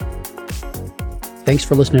Thanks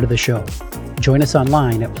for listening to the show. Join us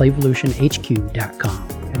online at playvolutionhq.com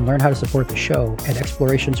and learn how to support the show at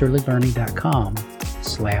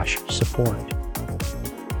explorationsearlylearning.com/support.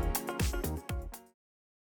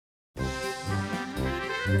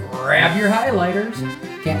 Grab your highlighters.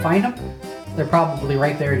 Can't find them? They're probably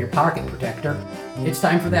right there in your pocket protector. It's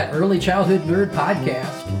time for that Early Childhood Nerd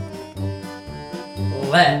Podcast.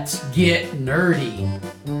 Let's get nerdy.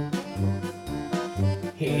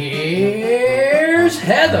 Here's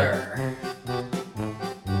Heather.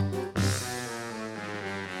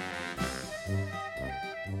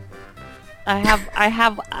 I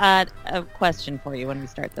have a question for you when we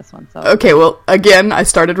start this one. So okay, well, again, I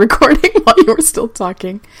started recording while you were still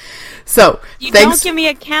talking. So don't give me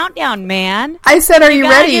a countdown, man. I said, "Are you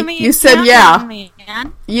ready?" You said, "Yeah."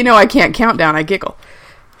 Man. You know I can't count down. I giggle.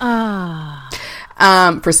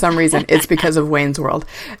 For some reason, it's because of Wayne's World.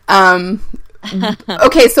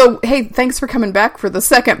 Okay, so hey, thanks for coming back for the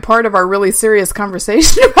second part of our really serious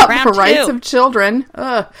conversation about the rights of children.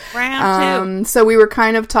 Round 2. So we were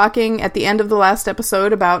kind of talking at the end of the last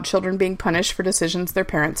episode about children being punished for decisions their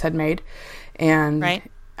parents had made, and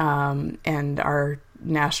and our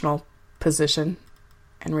national position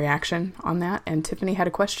and reaction on that. And Tiffany had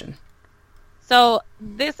a question. So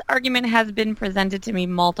this argument has been presented to me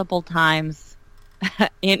multiple times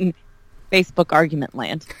in Facebook argument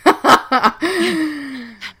land.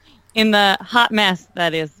 In the hot mess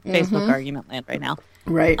that is Facebook argument land right now.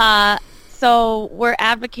 Right. So we're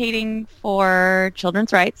advocating for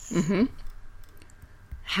children's rights. Mm-hmm.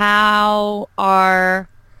 How are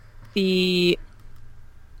the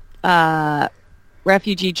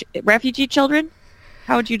refugee children?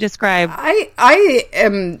 How would you describe? I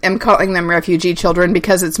am calling them refugee children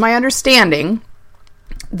because it's my understanding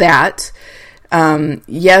that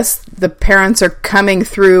yes, the parents are coming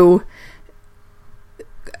through,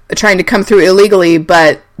 trying to come through illegally,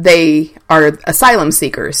 but they are asylum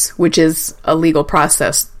seekers, which is a legal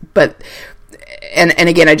process. But, and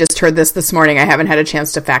again, I just heard this morning. I haven't had a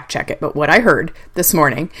chance to fact check it, but what I heard this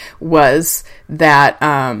morning was that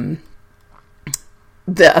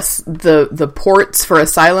the ports for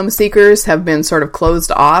asylum seekers have been sort of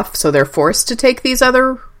closed off, so they're forced to take these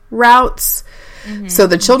other routes. Mm-hmm. So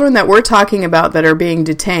the children that we're talking about that are being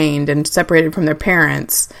detained and separated from their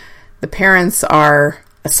parents, the parents are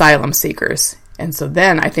asylum seekers. And so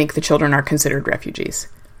then I think the children are considered refugees.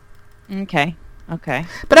 Okay.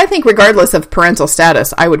 But I think regardless of parental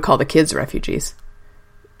status, I would call the kids refugees.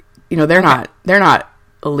 You know, they're not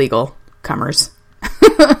illegal comers.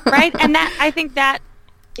 Right? And that, I think that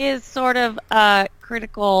is sort of a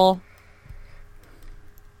critical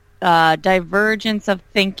divergence of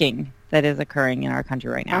thinking that is occurring in our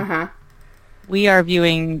country right now. Uh-huh. We are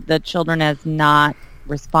viewing the children as not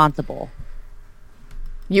responsible.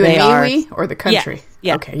 You and me, we, or the country?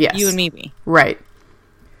 Yes. Okay, yes. You and me, we. Right.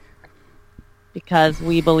 Because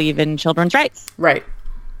we believe in children's rights. Right.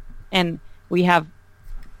 And we have,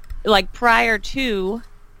 like, prior to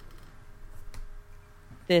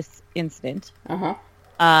this incident, you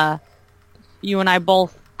and I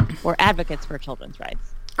both were advocates for children's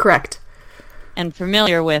rights. Correct. And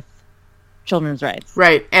familiar with children's rights.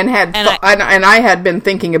 Right. And I had been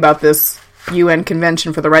thinking about this UN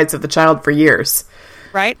Convention for the Rights of the Child for years.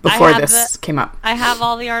 Right. Before this came up. I have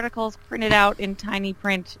all the articles printed out in tiny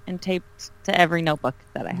print and taped to every notebook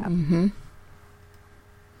that I have. Mm-hmm.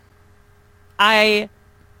 I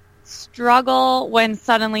struggle when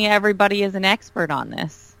suddenly everybody is an expert on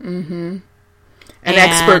this. Mm-hmm. An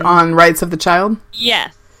expert on rights of the child?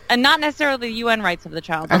 Yes. And not necessarily the UN rights of the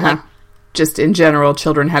child, but like, just in general,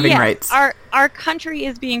 children having rights. Our country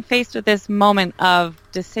is being faced with this moment of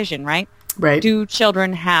decision, right? Right. Do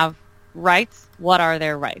children have rights? What are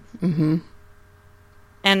their rights? Mm-hmm.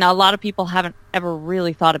 And a lot of people haven't ever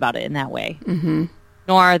really thought about it in that way. Mm-hmm.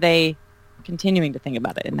 Nor are they continuing to think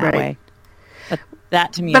about it in that way. But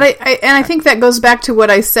that to me... But I think that goes back to what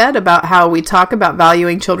I said about how we talk about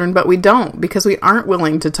valuing children, but we don't, because we aren't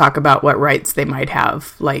willing to talk about what rights they might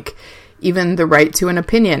have. Like, even the right to an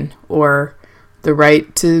opinion, or the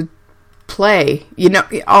right to play. You know,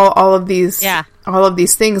 all of these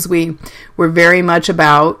things we're very much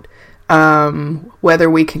about whether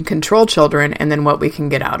we can control children and then what we can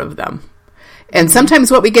get out of them. And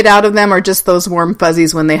sometimes what we get out of them are just those warm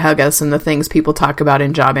fuzzies when they hug us and the things people talk about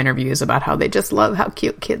in job interviews about how they just love how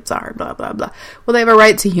cute kids are, blah, blah, blah. Well, they have a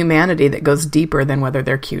right to humanity that goes deeper than whether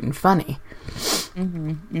they're cute and funny.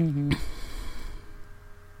 Mm-hmm. Mm-hmm.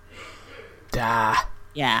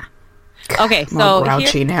 Yeah. Okay, so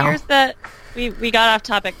here's the... We got off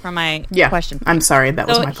topic from my question. I'm sorry, that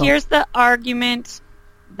was my fault. So here's the argument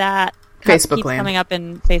that keeps coming up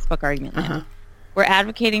in Facebook argument land. we're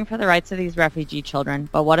advocating for the rights of these refugee children,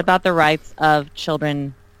 but what about the rights of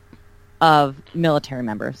children of military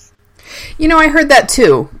members? I heard that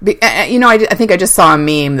too. I think I just saw a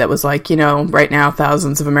meme that was like, right now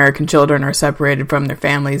thousands of American children are separated from their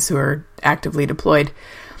families who are actively deployed.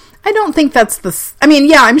 I don't think that's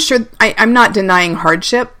I'm sure I'm not denying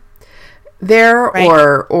hardship there,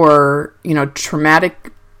 right, or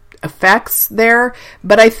traumatic effects there,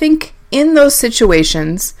 but I think in those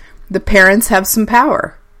situations the parents have some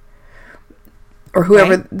power, or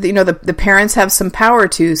whoever, right, the parents have some power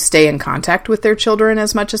to stay in contact with their children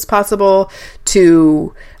as much as possible,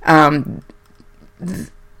 to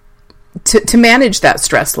manage that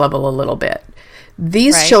stress level a little bit.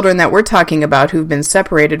 These right, children that we're talking about who've been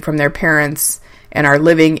separated from their parents and are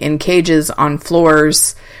living in cages on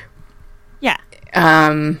floors, yeah,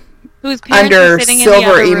 under whose parents are sitting silver in the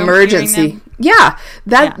other room emergency. Yeah,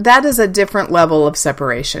 that is a different level of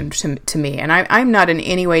separation to me. And I'm not in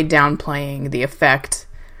any way downplaying the effect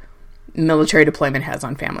military deployment has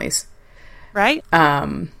on families. Right.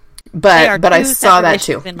 But I saw that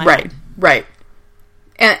too. Right.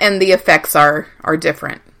 And the effects are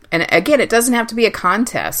different. And again, it doesn't have to be a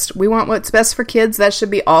contest. We want what's best for kids. That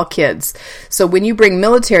should be all kids. So when you bring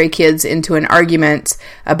military kids into an argument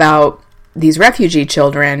about these refugee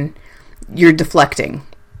children, you're deflecting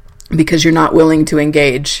because you're not willing to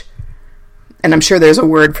engage. And I'm sure there's a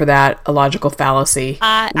word for that, a logical fallacy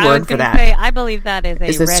I word was for going that. to say, I believe that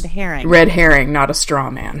is a red herring. Red herring, not a straw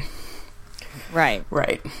man. Right.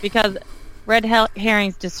 Right. Because red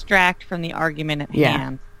herrings distract from the argument at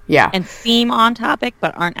hand. Yeah. And seem on topic,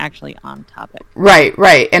 but aren't actually on topic. Right.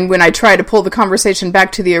 And when I try to pull the conversation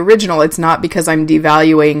back to the original, it's not because I'm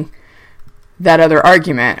devaluing that other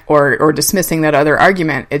argument or dismissing that other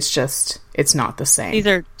argument. It's just, it's not the same. These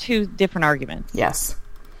are two different arguments. Yes.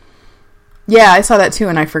 Yeah, I saw that too,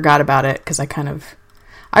 and I forgot about it because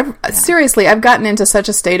seriously, I've gotten into such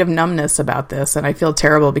a state of numbness about this, and I feel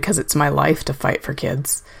terrible because it's my life to fight for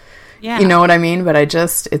kids. Yeah. You know what I mean? But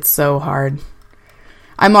it's so hard.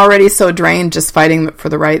 I'm already so drained just fighting for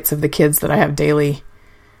the rights of the kids that I have daily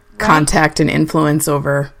contact and influence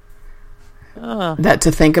over. That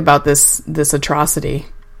to think about this atrocity.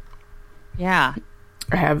 Yeah.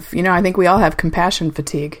 I think we all have compassion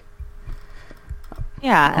fatigue.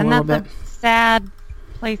 Yeah, and that's a sad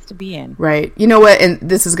place to be in. Right. You know what? And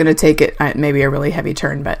this is going to take it maybe a really heavy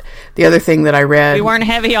turn, but the other thing that I read... We weren't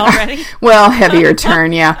heavy already? Well, heavier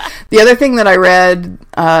turn, yeah. The other thing that I read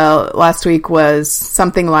last week was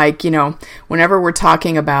something like, whenever we're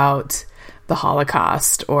talking about the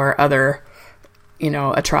Holocaust or other,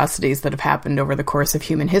 atrocities that have happened over the course of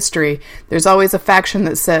human history, there's always a faction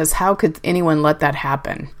that says, how could anyone let that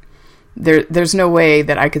happen? There's no way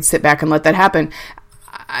that I could sit back and let that happen.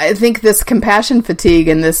 I think this compassion fatigue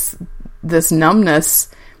and this numbness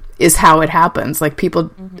is how it happens. Like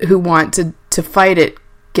people who want to fight it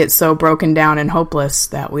get so broken down and hopeless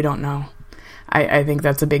that we don't know. I think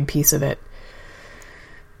that's a big piece of it.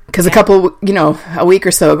 Because a week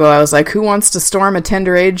or so ago, I was like, who wants to storm a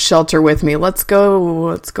tender age shelter with me? Let's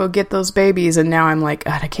go get those babies. And now I'm like,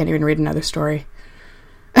 God, I can't even read another story.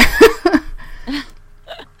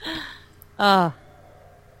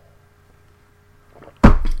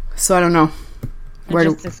 So I don't know. Where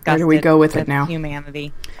do we go with it now?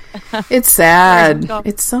 Humanity. It's sad.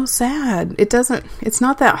 It's so sad. It's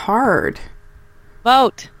not that hard.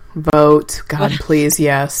 Vote. God, please,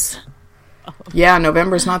 yes. Yeah,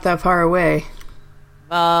 November's not that far away.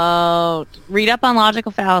 Vote. Read up on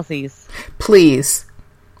logical fallacies. Please.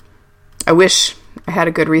 I wish I had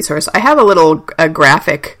a good resource. I have a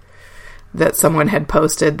graphic that someone had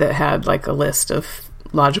posted that had like a list of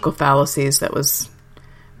logical fallacies that was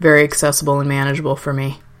very accessible and manageable for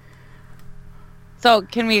me. So,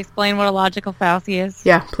 can we explain what a logical fallacy is?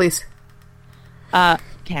 Yeah, please.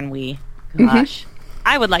 Can we? Gosh.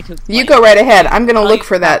 I would like to explain. You go right ahead. I'm going to look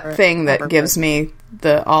for that thing that gives me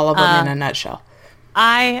all of them in a nutshell.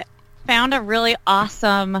 I found a really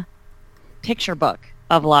awesome picture book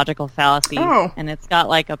of logical fallacies. Oh. And it's got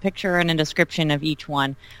like a picture and a description of each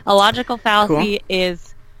one. A logical fallacy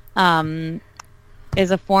is a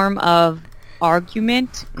form of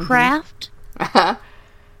argument craft,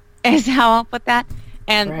 is how I'll put that.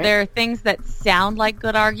 And there are things that sound like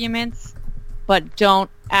good arguments, but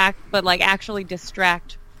actually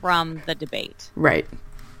distract from the debate. Right.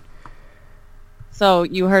 So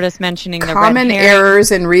you heard us mentioning the common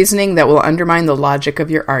errors in reasoning that will undermine the logic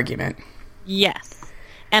of your argument. Yes.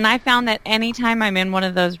 And I found that anytime I'm in one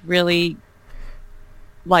of those really,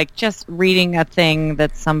 like just reading a thing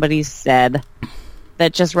that somebody said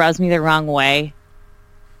that just rubs me the wrong way,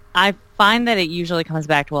 I find that it usually comes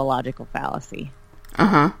back to a logical fallacy.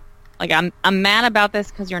 Uh-huh. Like, I'm mad about this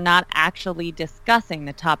because you're not actually discussing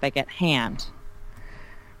the topic at hand.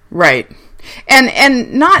 Right.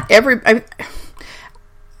 And not every...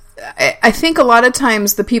 I think a lot of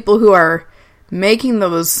times the people who are making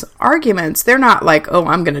those arguments, they're not like, oh,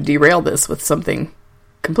 I'm going to derail this with something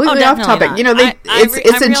completely off topic. Not. You know,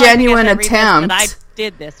 it's a genuine attempt. But I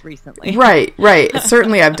did this recently. Right.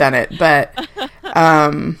 Certainly I've done it, but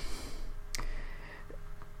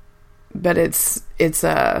it's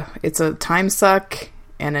a time suck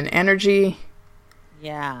and an energy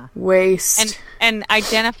waste. And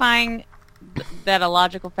identifying that a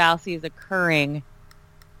logical fallacy is occurring,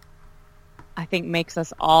 I think, makes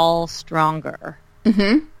us all stronger.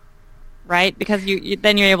 Mm-hmm. Right? Because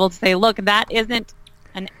then you're able to say, look, that isn't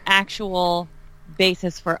an actual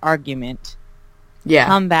basis for argument. Yeah.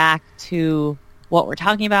 Come back to what we're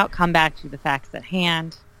talking about. Come back to the facts at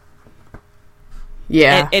hand.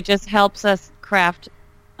 Yeah. It just helps us craft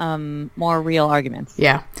more real arguments.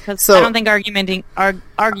 Yeah. Because I don't think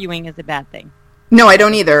arguing is a bad thing. No, I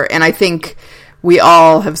don't either. And I think we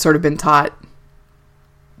all have sort of been taught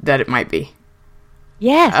that it might be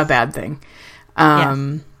a bad thing.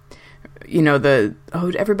 You know,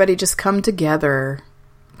 everybody just come together.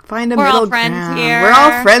 Find a middle ground. We're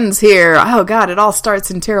all friends here. Oh, God, it all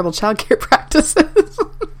starts in terrible childcare practices.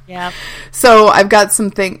 Yep. So I've got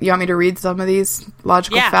something. You want me to read some of these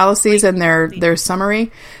logical fallacies and their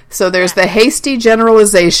summary? So there's the hasty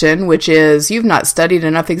generalization, which is you've not studied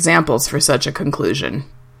enough examples for such a conclusion.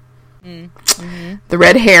 Mm-hmm. The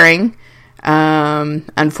red herring,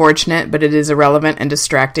 unfortunate, but it is irrelevant and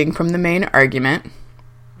distracting from the main argument.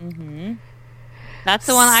 Mm-hmm. That's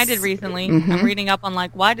the one I did recently. Mm-hmm. I'm reading up on,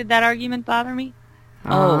 like, why did that argument bother me?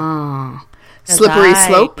 Slippery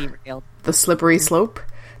slope. The slippery slope.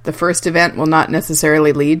 The first event will not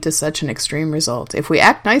necessarily lead to such an extreme result. If we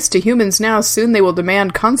act nice to humans now, soon they will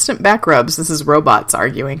demand constant back rubs. This is robots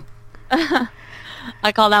arguing.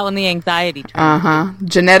 I call that one the anxiety term. Uh-huh.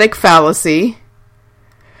 Genetic fallacy.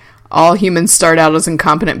 All humans start out as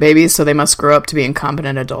incompetent babies, so they must grow up to be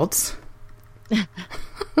incompetent adults.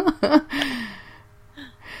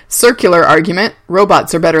 Circular argument.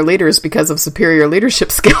 Robots are better leaders because of superior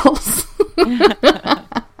leadership skills.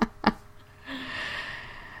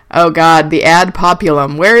 Oh, God, the ad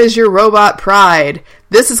populum. Where is your robot pride?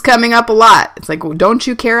 This is coming up a lot. It's like, well, don't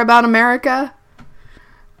you care about America?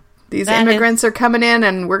 These immigrants are coming in,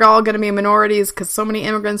 and we're all going to be minorities because so many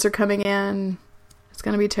immigrants are coming in. It's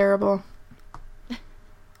going to be terrible.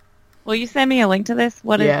 Will you send me a link to this?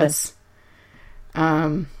 What is this?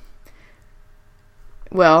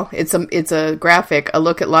 Well, it's a graphic. A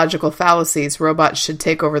look at logical fallacies. Robots should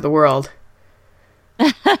take over the world.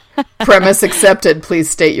 Premise accepted. Please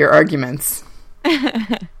state your arguments.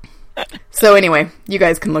 So anyway, you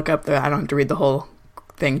guys can look up I don't have to read the whole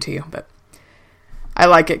thing to you, but I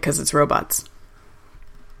like it because it's robots.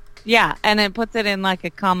 Yeah, and it puts it in like a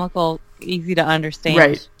comical, easy to understand.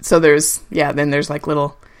 Right. So there's like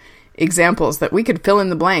little examples that we could fill in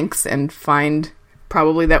the blanks and find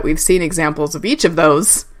probably that we've seen examples of each of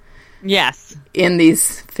those. Yes. In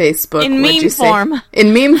these Facebook. In meme form.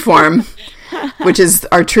 In meme form. Which is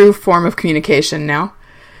our true form of communication now.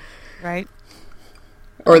 Right.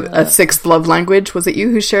 Or a sixth love language. Was it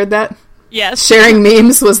you who shared that? Yes. Sharing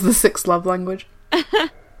memes was the sixth love language.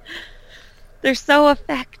 They're so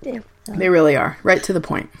effective. They really are. Right to the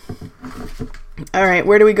point. All right,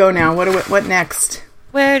 where do we go now? What next?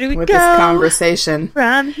 Where do we with go this conversation?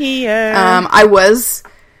 From here? I was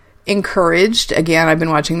encouraged. Again, I've been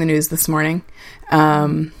watching the news this morning,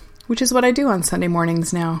 which is what I do on Sunday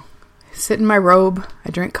mornings now. I sit in my robe. I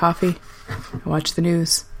drink coffee. I watch the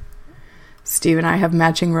news. Steve and I have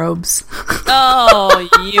matching robes. Oh,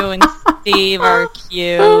 you and Steve are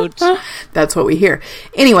cute. That's what we hear.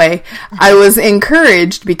 Anyway, I was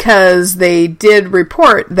encouraged because they did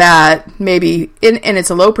report that maybe, and it's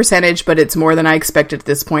a low percentage, but it's more than I expected at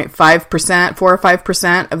this point. 4 or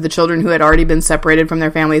 5% of the children who had already been separated from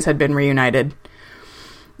their families had been reunited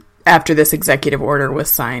after this executive order was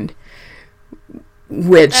signed.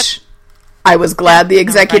 Which I was glad the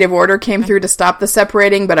executive order came through to stop the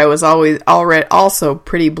separating, but I was also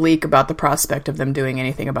pretty bleak about the prospect of them doing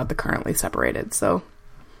anything about the currently separated. So,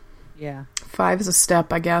 yeah, 5 is a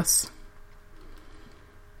step, I guess.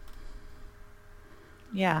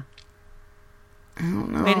 Yeah. I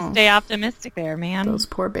don't know. Way to stay optimistic there, man. Those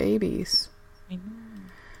poor babies.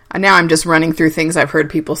 And now I'm just running through things I've heard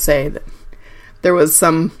people say. That there was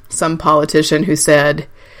some politician who said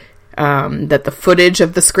that the footage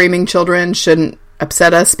of the screaming children shouldn't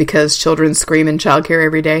upset us because children scream in childcare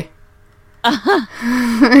every day.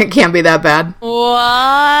 It can't be that bad.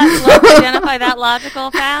 What? Let's identify by that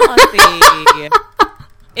logical fallacy.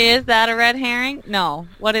 Is that a red herring? No.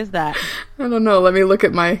 What is that? I don't know. Let me look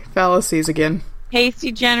at my fallacies again.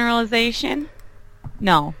 Hasty generalization?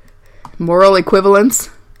 No. Moral equivalence?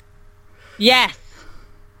 Yes.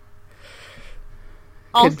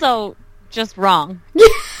 Also, just wrong.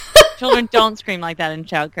 Children don't scream like that in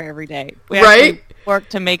childcare every day. We actually work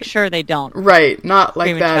to make sure they don't. Right. Not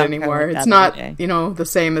like that anymore. Like it's not, the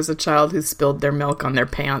same as a child who spilled their milk on their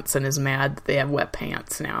pants and is mad that they have wet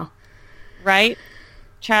pants now. Right?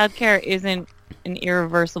 Childcare isn't an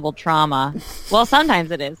irreversible trauma. Well,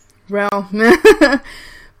 sometimes it is. Well,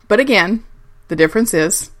 but again, the difference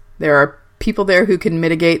is there are people there who can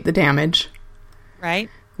mitigate the damage. Right.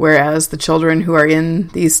 Whereas the children who are in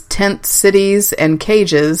these tent cities and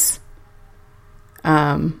cages,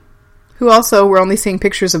 who also, we're only seeing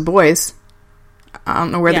pictures of boys. I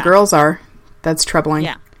don't know where the girls are. That's troubling.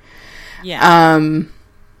 Yeah. Yeah.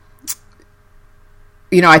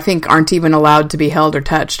 I think aren't even allowed to be held or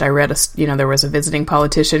touched. I read there was a visiting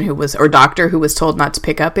politician or doctor who was told not to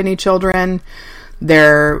pick up any children.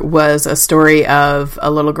 There was a story of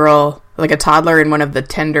a little girl, like a toddler in one of the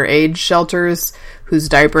tender age shelters, whose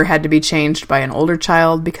diaper had to be changed by an older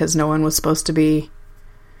child because no one was supposed to be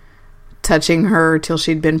touching her till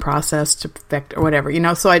she'd been processed or whatever.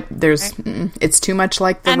 So it's too much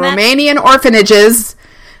like the Romanian orphanages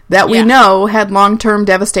that we know had long-term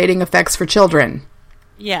devastating effects for children.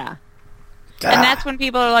 Yeah. And that's when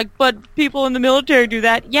people are like, but people in the military do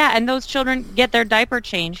that. Yeah, and those children get their diaper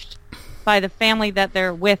changed by the family that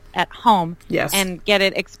they're with at home. Yes. And get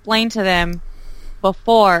it explained to them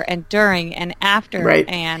before and during and after. Right.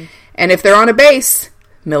 And if they're on a base,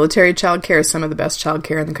 military child care is some of the best child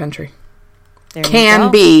care in the country.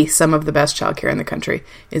 Can be some of the best child care in the country.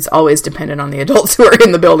 It's always dependent on the adults who are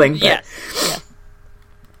in the building. But yes.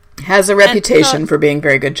 Has a reputation for being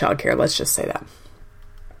very good child care. Let's just say that.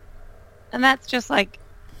 And that's just like,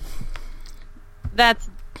 that's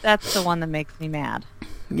the one that makes me mad.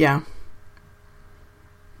 Yeah.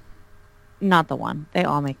 Not the one. They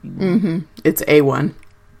all make me mad. Mm-hmm. It's A1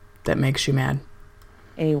 that makes you mad.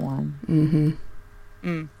 A1. Mm-hmm.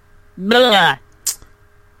 Mm. Blah.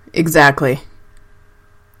 Exactly.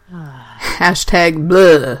 Hashtag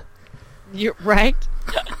blah. You're right.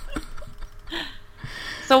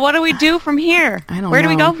 So what do we do from here? I don't know. Where do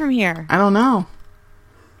we go from here? I don't know.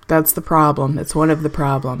 That's the problem. It's one of the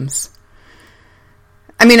problems.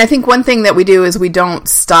 I mean, I think one thing that we do is we don't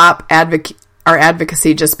stop our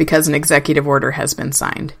advocacy just because an executive order has been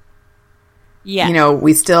signed. Yeah.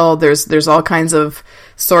 We still, there's all kinds of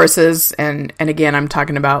sources, and again, I'm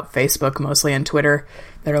talking about Facebook mostly and Twitter,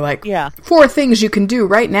 that are like, 4 things you can do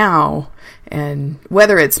right now. And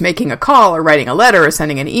whether it's making a call or writing a letter or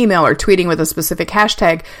sending an email or tweeting with a specific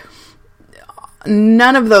hashtag,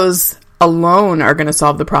 none of those alone are going to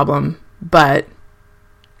solve the problem, but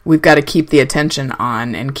we've got to keep the attention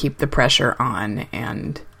on and keep the pressure on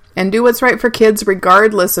and do what's right for kids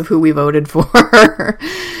regardless of who we voted for.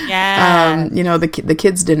 Yeah. The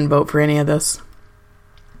kids didn't vote for any of this.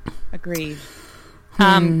 Agreed.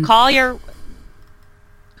 Call your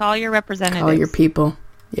representatives. Call your people.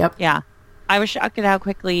 Yep. Yeah. I was shocked at how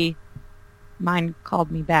quickly mine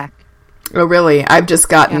called me back. Oh, really? I've just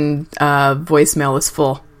gotten voicemail is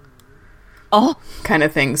full. Oh. Kind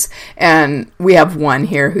of things. And we have one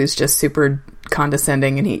here who's just super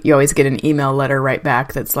condescending, and you always get an email letter right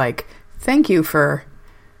back that's like, thank you for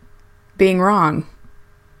being wrong.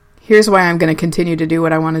 Here's why I'm going to continue to do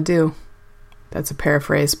what I want to do. That's a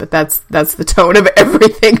paraphrase, but that's the tone of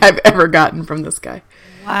everything I've ever gotten from this guy.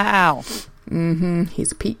 Wow. Mm-hmm.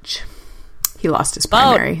 He's a peach. He lost his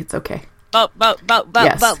primary. It's okay. Vote.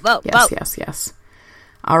 Yes.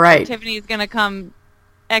 All right. Tiffany's going to come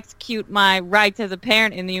execute my rights as a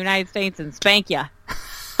parent in the United States and spank you.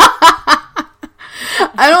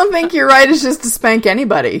 I don't think your right is just to spank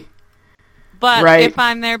anybody. But if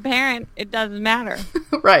I'm their parent, it doesn't matter.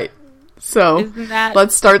 Right. So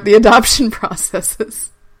let's start the adoption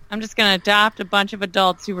processes. I'm just going to adopt a bunch of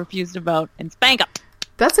adults who refuse to vote and spank them.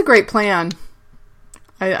 That's a great plan.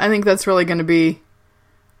 I think that's really going to be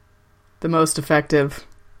the most effective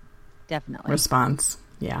response.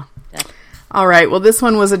 Yeah. Definitely. All right. Well, this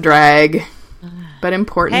one was a drag, but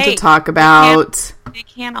important to talk about. It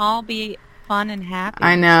can't all be fun and happy.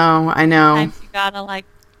 I know. Sometimes you gotta,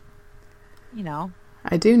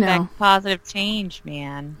 I do know. Positive change,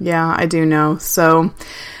 man. Yeah, I do know. So,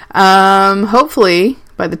 hopefully,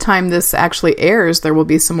 by the time this actually airs, there will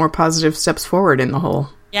be some more positive steps forward in the whole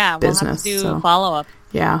business. We'll have to do follow-up.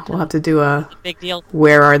 Yeah, we'll have to do a big deal.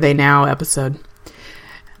 Where Are They Now episode.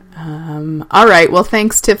 All right. Well,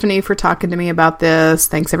 thanks, Tiffany, for talking to me about this.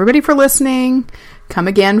 Thanks, everybody, for listening. Come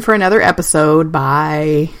again for another episode.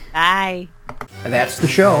 Bye. Bye. That's the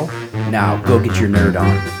show. Now go get your nerd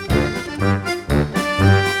on.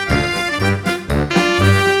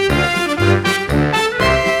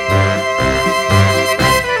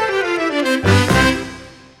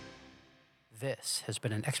 This has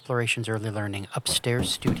been an Explorations Early Learning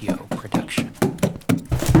Upstairs Studio production.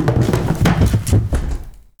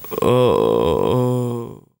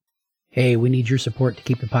 Hey, we need your support to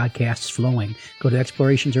keep the podcasts flowing. Go to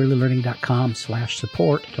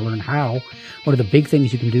explorationsearlylearning.com/support to learn how. One of the big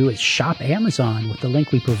things you can do is shop Amazon with the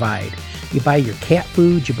link we provide. You buy your cat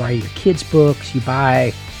food, you buy your kids' books, you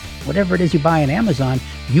buy whatever it is you buy on Amazon,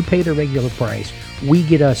 you pay the regular price. We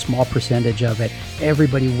get a small percentage of it.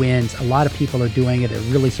 Everybody wins. A lot of people are doing it. It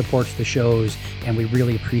really supports the shows, and we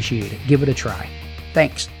really appreciate it. Give it a try.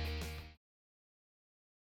 Thanks.